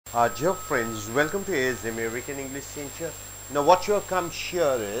Dear friends, welcome to AS American English Center. Now what you have come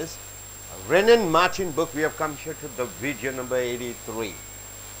here is Renan Martin book. We have come here to the video number 83.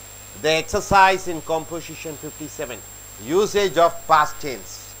 The exercise in composition 57. Usage of past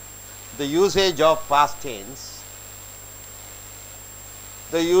tense. The usage of past tense.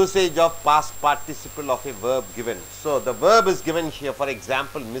 The usage of past participle of a verb given. So the verb is given here, for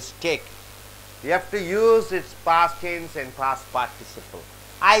example, mistake. You have to use its past tense and past participle.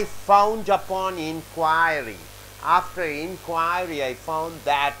 I found upon inquiry. After inquiry, I found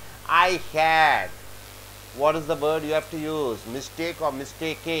that I had. What is the word you have to use? Mistake or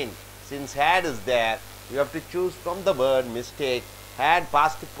mistaken. Since had is there, you have to choose from the word mistake. Had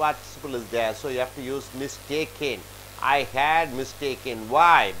past participle is there, so you have to use mistaken. I had mistaken.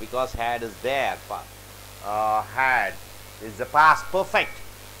 Why? Because had is there. Had is the past perfect.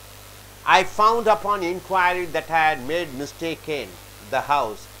 I found upon inquiry that I had made mistaken the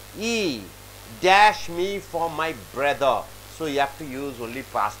house. He dash me for my brother. So you have to use only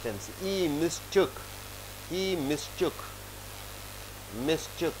past tense. He mistook. He mistook.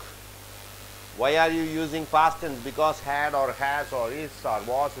 Mistook. Why are you using past tense? Because had or has or is or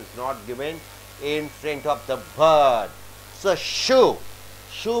was is not given in front of the verb. So shoe.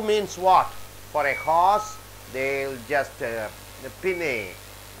 Shoe means what? For a horse, they'll just pin a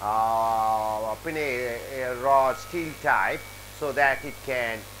rod, steel type, so that it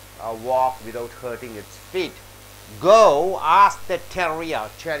can walk without hurting its feet. Go ask the terrier.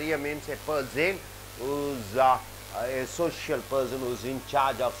 Terrier means a person who's a social person who's in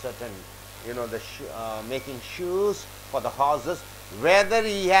charge of certain, making shoes for the horses, whether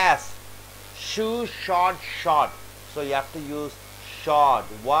he has shoe shod. So you have to use shod.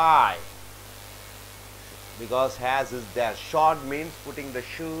 Why? Because has is there. Shod means putting the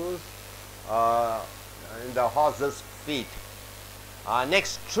shoes in the horse's feet.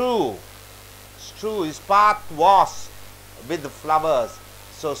 Next, strew. Strew is path was with flowers.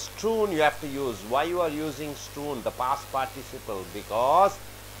 So strewn you have to use. Why you are using strewn? The past participle, because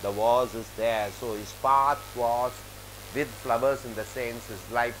the was is there. So his path was with flowers, in the sense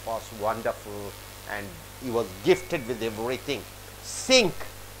his life was wonderful and he was gifted with everything. Sink.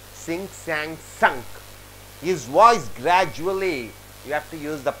 Sink, sang, sunk. His voice gradually, you have to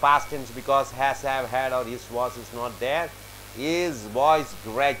use the past tense because has, have, had or his was is not there. His voice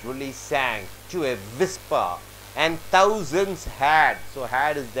gradually sank to a whisper, and thousands had. So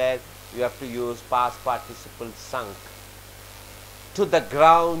had is there, you have to use past participle sunk. To the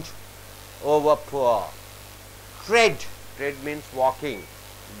ground, over poor. Tread. Tread means walking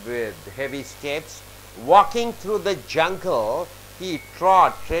with heavy steps. Walking through the jungle, he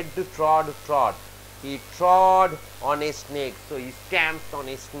trod. Tread to trod, trod. He trod on a snake, so he stamped on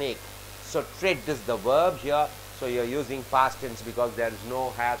a snake. So tread is the verb here. So you are using past tense because there is no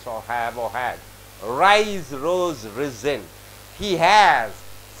has or have or had. Rise, rose, risen. He has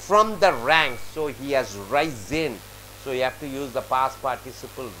from the ranks, so he has risen. So you have to use the past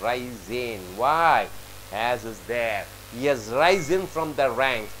participle risen. Why? Has is there. He has risen from the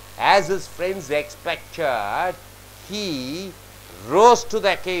ranks. As his friends expected, he rose to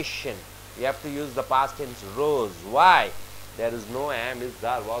the occasion. You have to use the past tense rose. Why? There is no am, is,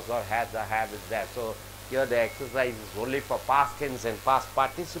 there, was, or has, or have is there. So here the exercise is only for past tense and past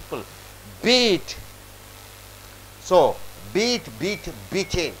participle. Beat. So beat,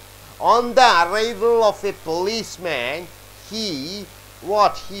 beaten. On the arrival of a policeman, he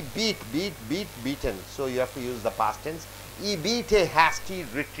what? He beaten. So you have to use the past tense. He beat a hasty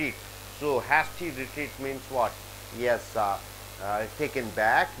retreat. So hasty retreat means what? Yes, taken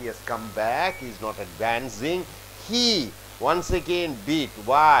back. He has come back. He is not advancing. He once again beat.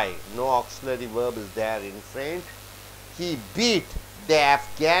 Why? No auxiliary verb is there in front. He beat the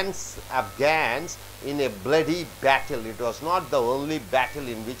Afghans in a bloody battle. It was not the only battle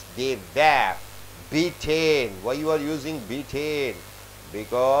in which they were beaten. Why you are using beaten?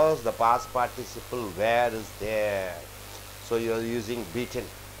 Because the past participle where is there. So you are using beaten.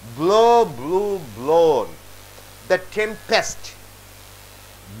 Blow, blew, blown. The tempest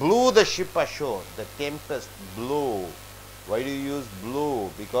blew the ship ashore. The tempest blew. Why do you use blew?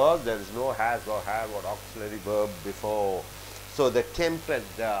 Because there is no has or have or auxiliary verb before. So the tempest,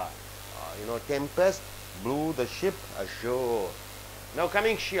 tempest blew the ship ashore. Now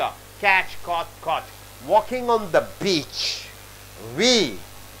coming here, catch, caught. Walking on the beach, we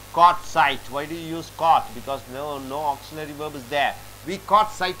caught sight. Why do you use caught? Because no auxiliary verb is there. We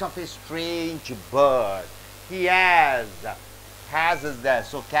caught sight of a strange bird. He has is there.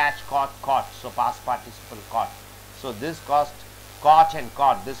 So catch, caught. So past participle caught. So this caught and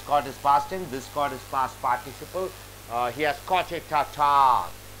caught. This caught is past tense. This caught is past participle. He has caught a tartar.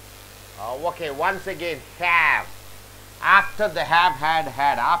 Okay, once again, have. After the have,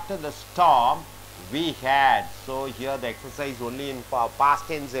 had. After the storm, we had. So here the exercise only in past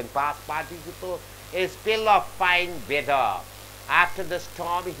tense and past participle. A spell of fine weather. After the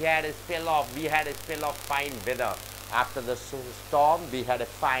storm, we had a spell of fine weather. After the storm, we had a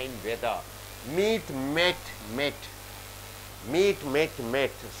fine weather. Meet, met, met. Meet,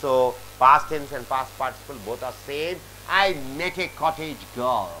 met. So past tense and past participle both are same. I met a cottage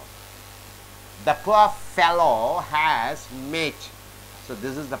girl. The poor fellow has met. So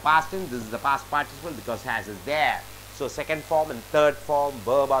this is the past tense, this is the past participle because has is there. So second form and third form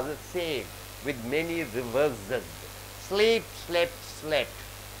verb are the same with many reverses. Sleep, slept.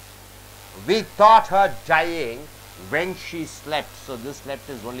 We thought her dying when she slept. So this slept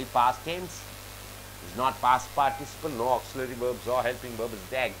is only past tense. It's not past participle, no auxiliary verbs or helping verb is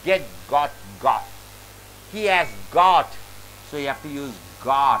there. Get, got. He has got. So you have to use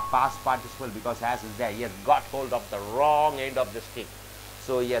got, past participle because has is there. He has got hold of the wrong end of the stick.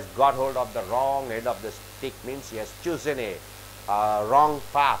 So he has got hold of the wrong end of the stick means he has chosen a wrong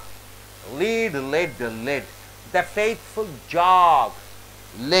path. Lead, led. The faithful jog.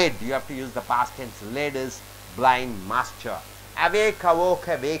 Led, you have to use the past tense. Led is blind master. Awake, awoke,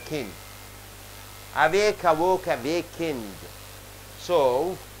 awakened. Awake, awoke, awakened.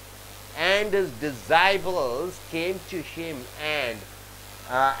 So, and his disciples came to him and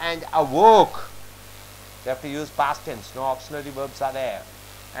awoke. You have to use past tense, no auxiliary verbs are there.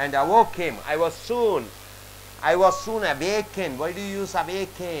 And awoke him. I was soon awakened. Why do you use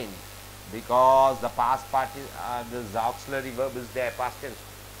awakened? Because the past party, this auxiliary verb is there, past tense.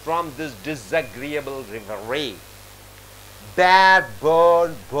 From this disagreeable reverie. Bad,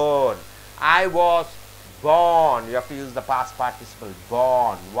 born. I was born. You have to use the past participle.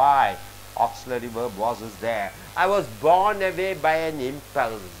 Born. Why? Auxiliary verb was is there. I was borne away by an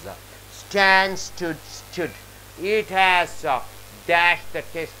impulse. Stand, stood. It has dashed the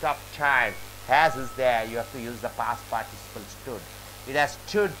test of time. Has is there. You have to use the past participle stood. It has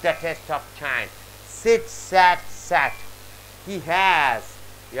stood the test of time. Sit, sat. He has.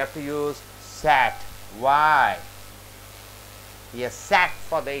 You have to use sat. Why? He has sat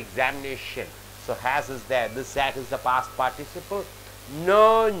for the examination. So has is there. This sat is the past participle.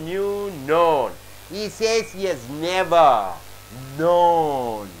 No, knew, known. He says he has never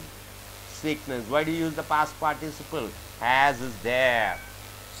known sickness. Why do you use the past participle? Has is there.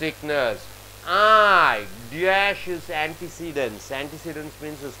 Sickness. I dash is antecedents. Antecedents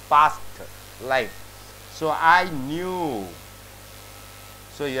means his past life. So I knew.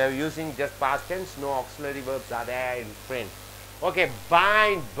 So you are using just past tense. No auxiliary verbs are there in front. Okay,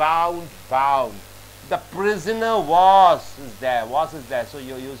 bind, bound. The prisoner was is there. So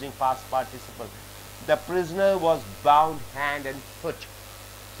you are using past participle. The prisoner was bound hand and foot.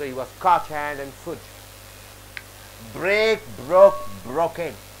 So he was caught hand and foot. Break,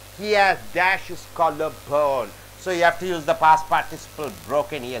 broken. He has dashed his collarbone. So you have to use the past participle.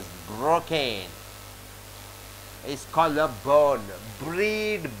 Broken. He has broken his collarbone.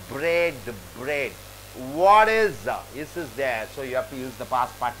 Breed, bread. What is there? So you have to use the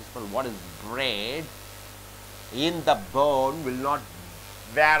past participle. What is bread? In the bone will not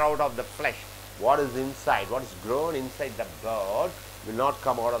wear out of the flesh. What is inside? What is grown inside the bone will not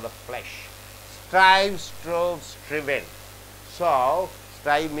come out of the flesh. Strive, strove, striven. So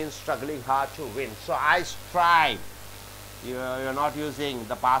strive means struggling hard to win. So I strive. You're not using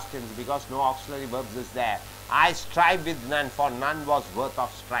the past tense because no auxiliary verbs is there. I strive with none, for none was worth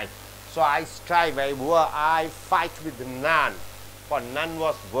of strife. So I strive, I fight with none, for none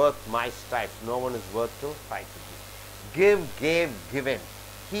was worth my strife. No one is worth to fight with you. Give, gave, given.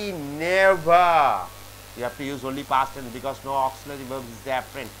 He never. You have to use only past tense because no auxiliary verbs is there,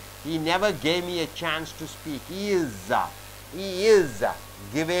 friend. He never gave me a chance to speak. He is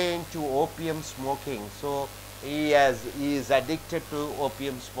given to opium smoking. So he is addicted to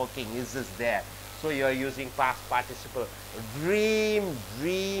opium smoking. Is there? So you are using past participle. Dreamed,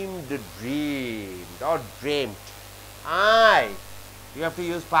 or dreamt. You have to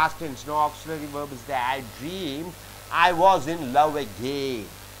use past tense. No auxiliary verb is there. I dreamed. I was in love again.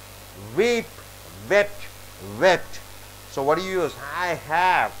 Weep, wept. So what do you use? I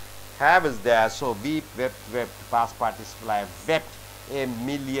have. Have is there. So weep, wept. Past participle. I have wept a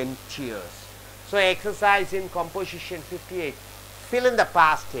million tears. So exercise in composition 58. Fill in the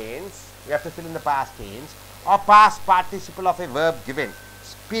past tense. You have to fill in the past tense or past participle of a verb given.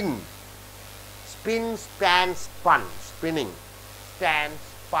 Spin, span, spun. Spinning, stand,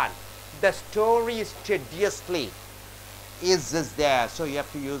 spun. The story is tediously. Is there. So you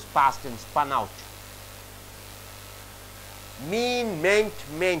have to use past tense. Spun out. Mean, meant.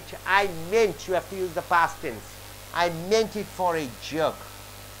 I meant, you have to use the past tense. I meant it for a joke.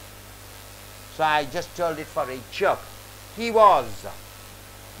 So I just told it for a joke. He was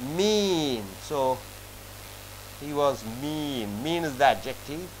mean. So he was mean. Mean is the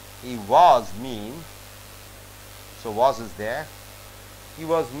adjective. He was mean. So was is there. He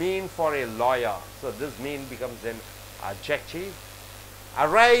was mean for a lawyer. So this mean becomes an adjective.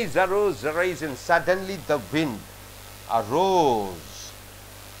 Arise, arose, arise, and suddenly the wind arose.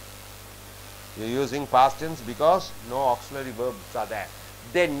 You're using past tense because no auxiliary verbs are there.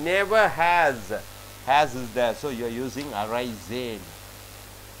 There never has is there, so you're using arisen.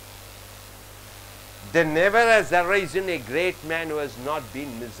 There never has arisen a great man who has not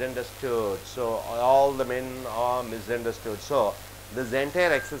been misunderstood. So all the men are misunderstood. So this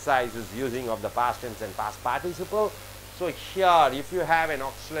entire exercise is using of the past tense and past participle. So here, if you have an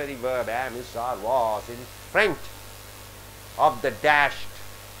auxiliary verb am, is, or was in front of the dashed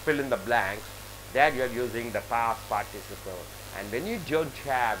fill in the blanks, that you are using the past participle. And when you don't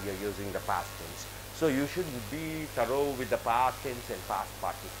have, you are using the past tense. So you should be thorough with the past tense and past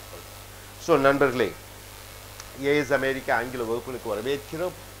participle. So நண்பர்களே, as America ஆங்கில வகுப்புகளுக்கு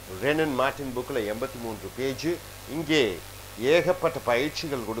வரவேற்கிறோம். Wren and Martin புக்கில் 83 page. இங்கே ஏகப்பட்ட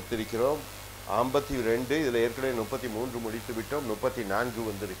பயிற்சிகள் கொடுத்திருக்கிறோம். 52, இதில் ஏற்கனவே 33 முடித்து விட்டோம். 34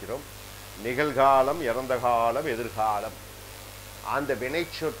 வந்திருக்கிறோம். நிகழ்காலம், இறந்த காலம், எதிர்காலம், அந்த வினை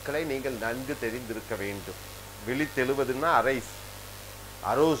சொற்களை நீங்கள் நன்கு தெரிந்திருக்க வேண்டும். விழித்தெழுவதுன்னா அரைஸ்,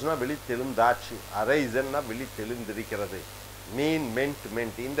 அரோஸ்னா விழித்தெழுந்தாச்சு, அரைசன்னா விழித்தெழுந்திருக்கிறது. மீன்,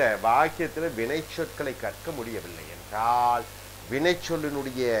 மென்ட். இந்த வாக்கியத்தில் வினை சொற்களை கற்க முடியவில்லை என்றால், வினை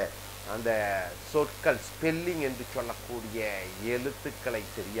சொல்லினுடைய அந்த சொற்கள் ஸ்பெல்லிங் என்று சொல்லக்கூடிய எழுத்துக்களை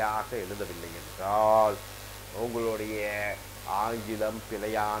சரியாக எழுதவில்லை என்றால் உங்களுடைய ஆங்கிலம்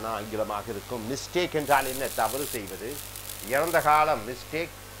பிழையான ஆங்கிலமாக இருக்கும். மிஸ்டேக் என்றால் என்ன? தவறு செய்வது. இறந்த காலம்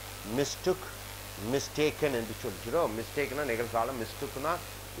மிஸ்டேக், மிஸ்டுக், மிஸ்டேக்கன் என்று சொல்கிறோம். மிஸ்டேக்னா நிகழ்காலம், மிஸ்டுக்னா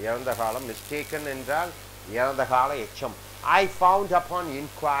இறந்த காலம். மிஸ்டேக்கன் என்றால் இறந்த கால எச்சம். I found upon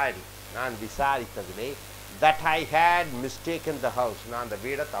inquiry, நான் விசாரித்ததிலே, that I had mistaken the house, நான் அந்த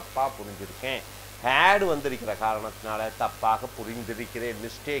வீடை தப்பா புரிஞ்சிருக்கேன். had வந்திருக்கிற காரணத்தினால தப்பாக புரிந்திருக்கிறேன்.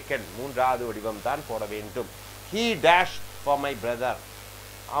 மிஸ்டேக்கன் மூன்றாவது வடிவம் தான் போட வேண்டும். He dashed for my brother,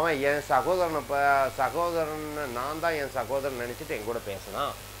 அவன் என் சகோதரன் நான் தான் என் சகோதரன் நினைச்சிட்டு என் கூட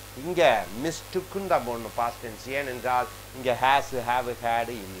பேசினான். இங்க மிஸ்டுக்குன்னு தான் போடணும் பாஸ்ட் டென்ஸ். ஏனென்றால் இங்க ஹேஸ், ஹேவ்,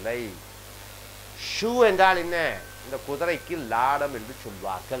 ஹேடு இல்லை. ஷூ என்றால் என்ன? இந்த குதிரைக்கு லாடம் என்று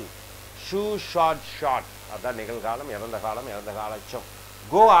சொல்வார்கள். ஷூ, ஷார்ட், அதான் நிகழ்காலம், இறந்த காலம், இறந்த காலச்சம்.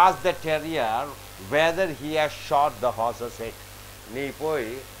 Go ask the terrier whether he has shot the horse's head. நீ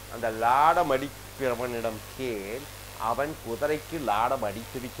போய் அந்த லாடம் அடிப்பவனிடம் கேள், அவன் குதிரைக்கு லாடம்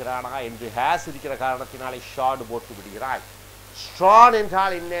அடித்திருக்கிறானா என்று. ஹேஸ் இருக்கிற காரணத்தினாலே ஷார்ட் போட்டு விடுகிறாய். ஸ்ட்ரான்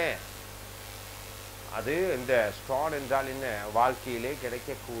என்றால் என்ன? அது இந்த ஸ்ட்ரான் என்றால் என்ன? வாழ்க்கையிலே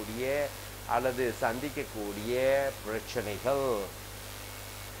கிடைக்கக்கூடிய அல்லது சந்திக்கக்கூடிய பிரச்சனைகள்,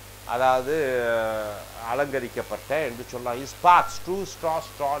 அதாவது அலங்கரிக்கப்பட்ட என்று சொல்லலாம். His path, straw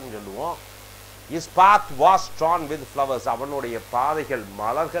சொல்லுவோம். His path was strewn with flowers, அவனுடைய பாதைகள்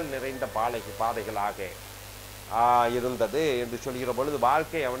மலர்கள் நிறைந்த பாதைகளாக இருந்தது என்று சொல்கிற பொழுது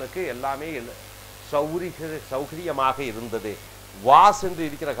வாழ்க்கை அவனுக்கு எல்லாமே சௌகரியமாக இருந்தது. வாஸ் என்று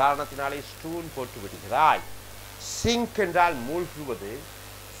இருக்கிற காரணத்தினாலே ஸ்டூன் போட்டு விடுகிறாய். சிங்க் என்றால் மூழ்குவது,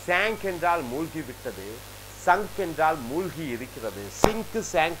 சாங்க் என்றால் மூழ்கி விட்டது, சங்க் என்றால் மூழ்கி இருக்கிறது. Sink,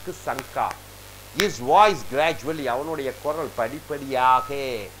 song, Sanga. Is voice gradually, அவனுடைய குரல் படிப்படியாக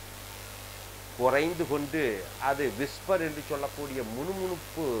குறைந்து கொண்டு அது விஸ்பர் என்று சொல்லக்கூடிய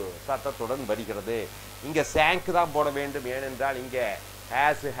முணுமுணுப்பு சத்தத்துடன் வருகிறது. இங்கே சாங்க் தான் போட வேண்டும். ஏனென்றால் இங்கே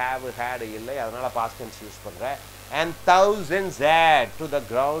ஹேஸ், ஹேவ், ஹேடு இல்லை, அதனால பாஸ்ட் டென்ஸ் யூஸ் பண்ணுறேன். And thousands had to the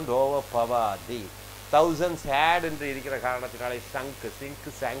ground overpower thee. thousands had என்று இருக்கிற காரணத்தினாலே சங்க், சிங்க்,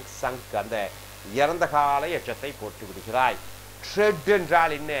 சாங்க், சங்க், அந்த இறந்த கால எச்சத்தை போட்டு விடுகிறாய். ட்ரெட்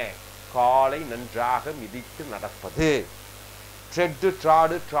என்றால் என்ன? காலை நன்றாக மிதித்து நடப்பது. ட்ரெட்,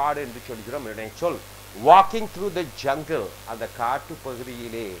 ட்ராடு என்று சொல்கிறோம் சொல். வாக்கிங் த்ரூ த ஜங்கிள், அந்த காட்டு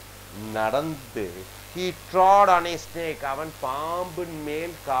பகுதியிலே நடந்து. he trod on a snake, அவன் பாம்பின்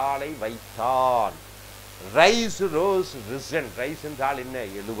மேல் காலை வைத்தான். Rice, rose, ரிசன். ரைஸ் என்றால் என்ன?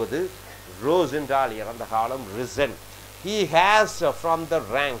 எழுவது. ரோஸ் என்றால் இறந்த காலம், ரிசன். he has from the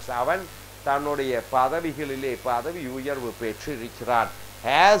ranks, அவன் தன்னுடைய பதவிகளிலே பதவி உயர்வு பெற்று இருக்கிறான்.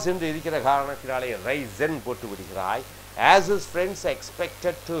 has என்று இருக்கிற காரணத்தினாலே ரைசன் போட்டு விடுகிறாய். as his friends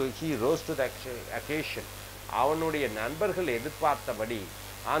expected to, he rose to the occasion, அவனுடைய நண்பர்கள் எதிர்பார்த்தபடி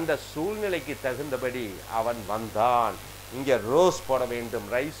அந்த சூழ்நிலைக்கு தகுந்தபடி அவன் வந்தான். இங்கே ரோஸ் போட வேண்டும்.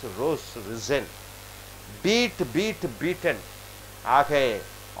 Rice, rose, ரிசன். beaten. ஆக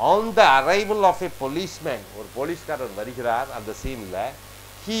on the arrival of a policeman, ஒரு போலீஸ்காரர் வருகிறார் அந்த சீன்ல,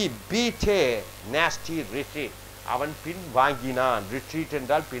 he beat a nasty retreat, அவன் பின் வாங்கினான். retreat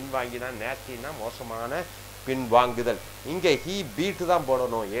என்றால் பின் வாங்கினான், nastyனா மோசமான பின் வாங்குதல். இங்கே he beat தான்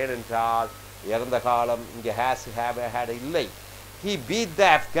போடணும், ஏனென்றால் இறந்த காலம் இங்கே has have had இல்லை. he beat the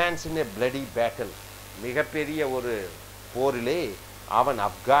Afghans in a bloody battle, மிகப்பெரிய ஒரு போரிலே அவன்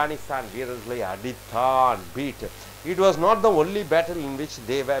ஆப்கானிஸ்தான் வீரர்களை அடித்தான். beat. It was not the only battle in which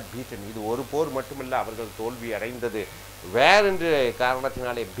they were beaten. இது ஒரு போர் மட்டுமல்ல அவர்கள் தோல்வி அடைந்தது. வேர் என்ற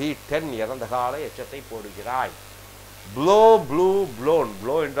காரணத்தினாலே beaten, இறந்த கால எச்சத்தை போடுகிறாய். blow blew blown,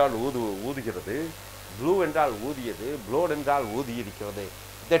 blow என்றால் ஊதுகிறது, blew என்றால் ஊதியது, blown என்றால் ஊதியிருக்கிறது.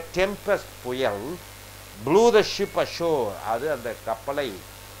 the tempest, புயல், blew the ship ashore, அது அந்த கப்பலை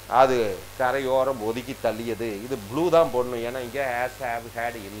அது கரையோரம் ஒதுக்கி தள்ளியது. இது ப்ளூ தான் போடணும், ஏன்னா இங்கே has have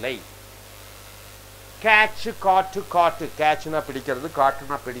had இல்லை. கேட்ச், காட்டு, கேட்ச்னா பிடிக்கிறது,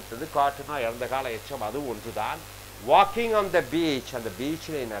 காட்டுனா பிடித்தது, காட்டுனா இறந்த கால எச்சம், அது ஒன்றுதான். வாக்கிங் ஆன் த பீச், அந்த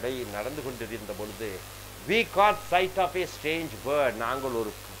பீச்சில் நடந்து கொண்டிருந்த பொழுது, we caught sight of a strange bird, நாங்கள்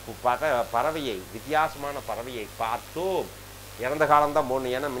ஒரு பறவையை, வித்தியாசமான பறவையை பார்த்தோம். இறந்த காலம்தான்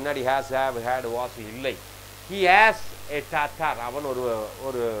போடணும், ஏன்னா முன்னாடி has have had was இல்லை. he has a tatar, அவன்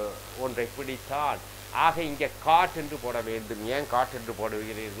ஒரு ஒன்றை பிடித்தான். ஆக இங்கே காட் என்று போட வேண்டும். ஏன் காட் என்று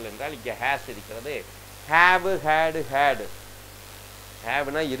போடுகிறீர்கள் என்றால் இங்கே has இருக்கிறது. have had had,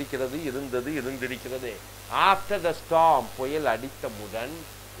 haveனா இருக்கிறது, இருந்தது, இருந்திருக்கிறது. after the storm, புயல் அடித்தமுடன்,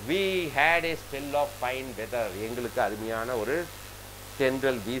 we had a spell of fine weather, எங்களுக்கு அருமையான ஒரு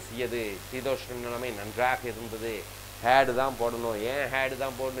தென்றல் வீசியது, சீதோஷ்ண நிலைமை நன்றாக இருந்தது. had தான் போடணும். ஏன் had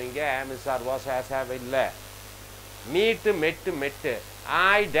தான் போடணும்? இங்கே am is or was has have இல்லை. meet மெட்டு,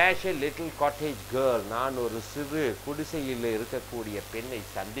 I dash a little cottage girl, நான் ஒரு சிறு குடிசையில் இருக்கக்கூடிய பெண்ணை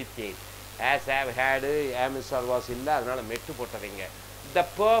சந்தித்தேன். as have had, am is or was இல்லை, அதனால மெட்டு போட்டவங்க. the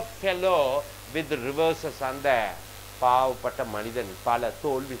poor fellow with reverses, அந்த பாவப்பட்ட மனிதன் பல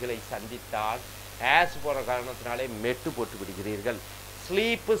தோல்விகளை சந்தித்தான். as போற காரணத்தினாலே மெட்டு போட்டு விடுகிறீர்கள்.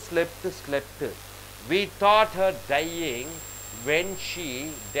 sleep, slept, we thought her dying when she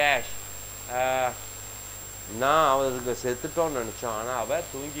dash, நான் அவருக்கு செத்துட்டோன்னு நினச்சோம், ஆனால் அவள்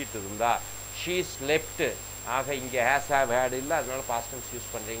தூங்கிட்டு இருந்தா. she slept, ஆக இங்கே has have had இல்லை, அதனால past tense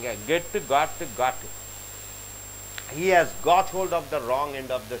யூஸ் பண்ணுறீங்க. get, got, he has got hold of the wrong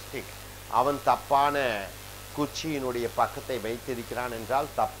end of the stick, அவன் தப்பான குச்சியினுடைய பக்கத்தை வைத்திருக்கிறான் என்றால்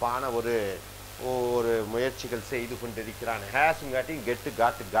தப்பான ஒரு முயற்சிகள் செய்து கொண்டிருக்கிறான். ஹேஸ்ங்காட்டி கெட்டு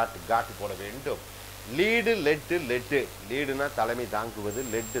காட்டு போட வேண்டும். லீடு, லீடுனா தலைமை தாங்குவது,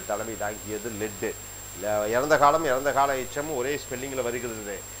 லெட்டு தலைமை தாங்கியது, லெட்டு. இறந்த கால எச்சமும் ஒரே ஸ்பெல்லிங்கில்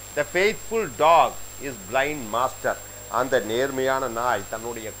வருகிறது. த faithful talk is blind master, அந்த நேர்மையான நாய்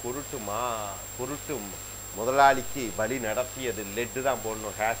தன்னுடைய குருட்டு முதலாளிக்கு வழி நடத்தியது. லெட்டு தான்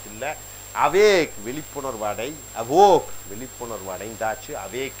போடணும், ஹேஸ் இல்லை. அவேக், விழிப்புணர்வு அடைந்தாச்சு,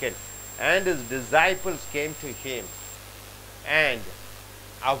 awaken. and his disciples came to him and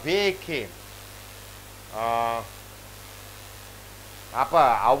awakened. அப்போ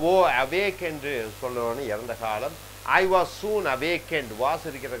awake என்று சொல்லணும்னு இறந்த காலம். I was soon awakened, was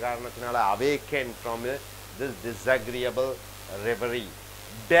இருக்கிற காரணத்தினால awakened from this disagreeable reverie.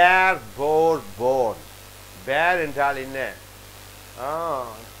 Bear, born, bear என்றால் என்ன?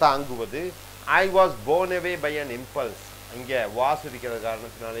 தாங்குவது. I was borne away by an impulse, இங்கே was இருக்கிற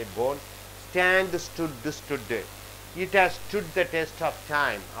காரணத்தினாலே born. stand, stood, it has stood the test of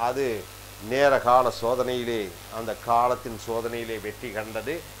time, அது நேர கால சோதனையிலே, அந்த காலத்தின் சோதனையிலே வெற்றி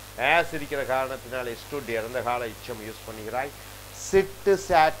கண்டது. as இருக்கிற காரணத்தினாலே stood, இறந்த கால இச்சம் use பண்ணுகிறாய். sit,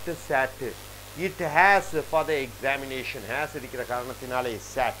 sat, it has for the examination, has இருக்கிற காரணத்தினாலே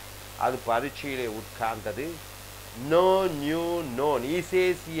sat, அது பரீட்சையிலே உட்கார்ந்தது. no, knew, known, he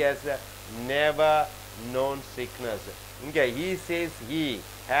says he has never known sickness, இங்கே he says he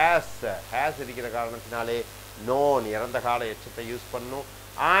has இருக்கிற காரணத்தினாலே known, இறந்த கால எச்சத்தை யூஸ் பண்ணும்.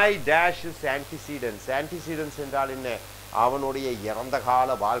 I dash antecedents, antecedents என்றால் என்ன? அவனுடைய இறந்த கால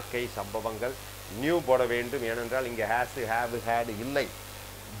வாழ்க்கை சம்பவங்கள். நியூ போட வேண்டும், ஏனென்றால் இங்கே has, have, had இல்லை.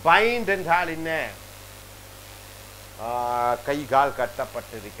 bind என்றால் என்ன? கை கால்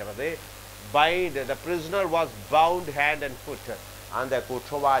கட்டப்பட்டிருக்கிறது. bind, the prisoner was bound hand and foot, அந்த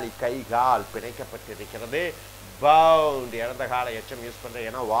குற்றவாளி கை கால் பிணைக்கப்பட்டிருக்கிறது. bound, இறந்த கால எச்சம் யூஸ் பண்ணுற,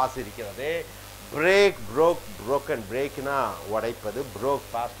 ஏன்னா வாஸ் இருக்கிறது. break, broken, breakனா உடைப்பது. broke,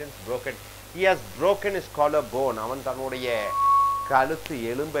 past tense, broken. he has broken his collarbone, அவன் தன்னுடைய கழுத்து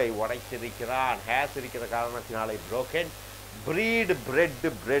எலும்பை உடைத்திருக்கிறான். has இருக்கிற காரணத்தினாலே broken. breed,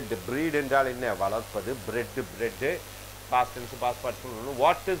 bread, breed என்றால் என்ன? வளர்ப்பது. bread. past tense past participle.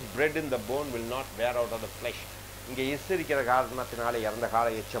 What is bred in the bone will not wear out of the flesh. இங்கே இஸ் இருக்கிற காரணத்தினாலே இறந்த கால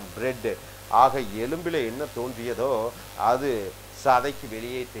எச்சம் பிரெட் ஆக எலும்பில் என்ன தோன்றியதோ அது சதைக்கு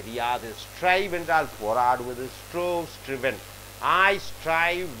வெளியே தெரியாது. ஸ்ட்ரைவ் என்றால் போராடுவது. ஸ்ட்ரோவ் ஸ்ட்ரிவன். I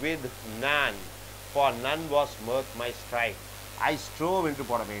strive with none, for none was worth my strive. I strove என்று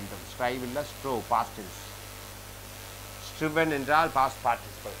போட வேண்டும். ஸ்ட்ரைவ் இல்லை, ஸ்ட்ரோவ் past tense. striven என்றால் past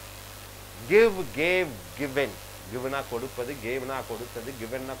participle. give, gave, given. given கொடுப்பது, gaveனா கொடுத்தது,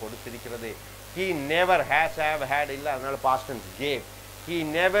 givenனா கொடுத்திருக்கிறது. He never has, have, had இல்ல, அதனால past tense gave. He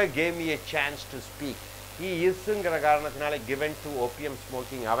never gave me a chance to speak. He isங்கிற காரணத்தினால given to opium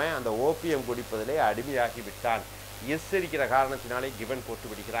smoking. அவன் அந்த ஓபியம் குடிப்பதிலே அடிமையாகி விட்டான். is இருக்கிற காரணத்தினாலே given போட்டு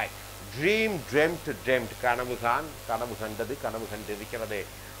விடுகிறாய். dream, dreamt, dreamt. கனவு காண், கனவு கண்டது, கனவு கண்டிருக்கிறது.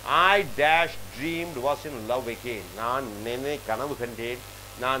 I dash dreamed was in love again. நான் கனவு கண்டேன்,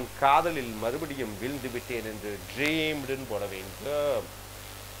 நான் காதலில் மறுபடியும் விழுந்து விட்டேன் என்று dreamed போட வேண்டும்.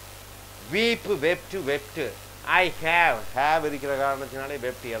 weep, wept, wept. I have இருக்கிற காரணத்தினாலே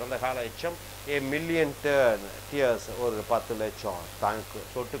wept இறந்த கால எச்சம். a million tears ஒரு 10 லட்சம் தாங்கு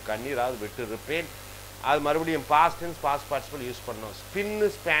சொட்டு கண்ணீராவது விட்டு இருப்பேன். அது மறுபடியும் past tense past participle use பண்ணோம். spin,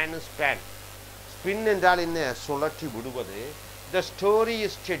 span, span. spin என்றால் என்ன? சுழற்றி விடுவது. the story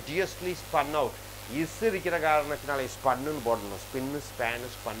is tediously spun out. is இருக்கிற காரணத்தினாலே ஸ்பன்னு போடணும். spin, span,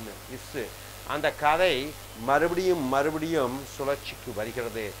 spun. is அந்த கதை மறுபடியும் மறுபடியும் சுழற்சிக்கு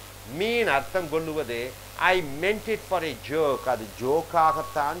வருகிறது. மீன் அர்த்தம் கொள்ளுவது. I meant it for a joke. அது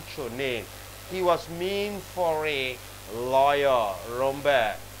ஜோக்காகத்தான் சொன்னேன். he was mean for a lawyer. ரொம்ப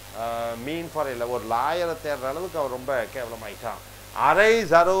மீன் ஃபார் இல்லை, ஒரு லாயரை தேடுற அளவுக்கு அவர் ரொம்ப கேவலமாயிட்டான்.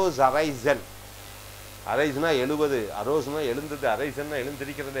 Arise, arose, arisen. அரைஸ்னா எழுவது, அரோஸ்னா எழுந்தது, அரைசன்னா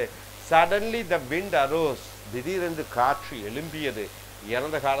எழுந்திருக்கிறது. Suddenly the wind arose. திடீரென்று காற்று எழும்பியது.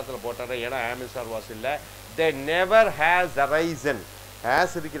 இறந்த காலத்தில் போட்டாரு, ஏன்னா ஆமிசார் வாஸ் இல்லை. They never has arisen.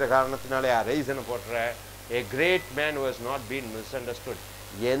 Has இருக்கிற காரணத்தினாலே அரைசனை போட்டுற. a great man who has not been misunderstood.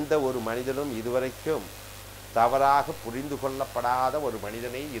 எந்த ஒரு மனிதனும் இதுவரைக்கும் தவறாக புரிந்து கொள்ளப்படாத ஒரு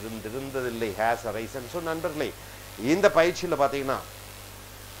மனிதனை இருந்ததில்லை. Has arisen. ஸோ நண்பர்களே, இந்த பயிற்சியில் பார்த்தீங்கன்னா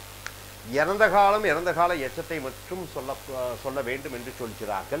இறந்த கால எச்சத்தை மட்டும் சொல்ல வேண்டும் என்று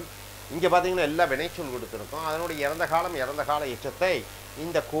சொல்கிறார்கள். இங்கே பார்த்தீங்கன்னா எல்லா வினைச்சொல் கொடுத்துருக்கோம். அதனுடைய இறந்த கால எச்சத்தை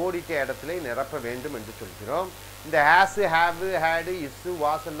இந்த கோடிட்ட இடத்துல நிரப்ப வேண்டும் என்று சொல்கிறோம். இந்த ஹேஸு, ஹேவு, ஹேடு, இஸ்ஸு,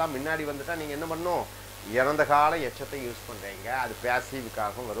 வாஸ் எல்லாம் முன்னாடி வந்துட்டால் நீங்கள் என்ன பண்ணணும்? இறந்த கால எச்சத்தை யூஸ் பண்ணுறீங்க. அது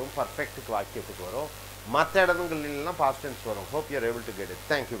பேசிவுக்காகவும் வரும், பர்ஃபெக்ட்டுக்கு வாக்கியத்துக்கு வரும், மற்ற இடங்கள்லாம் பாஸ்ட் டென்ஸ் வரும். Hope you are able to get it.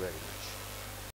 Thank you very much.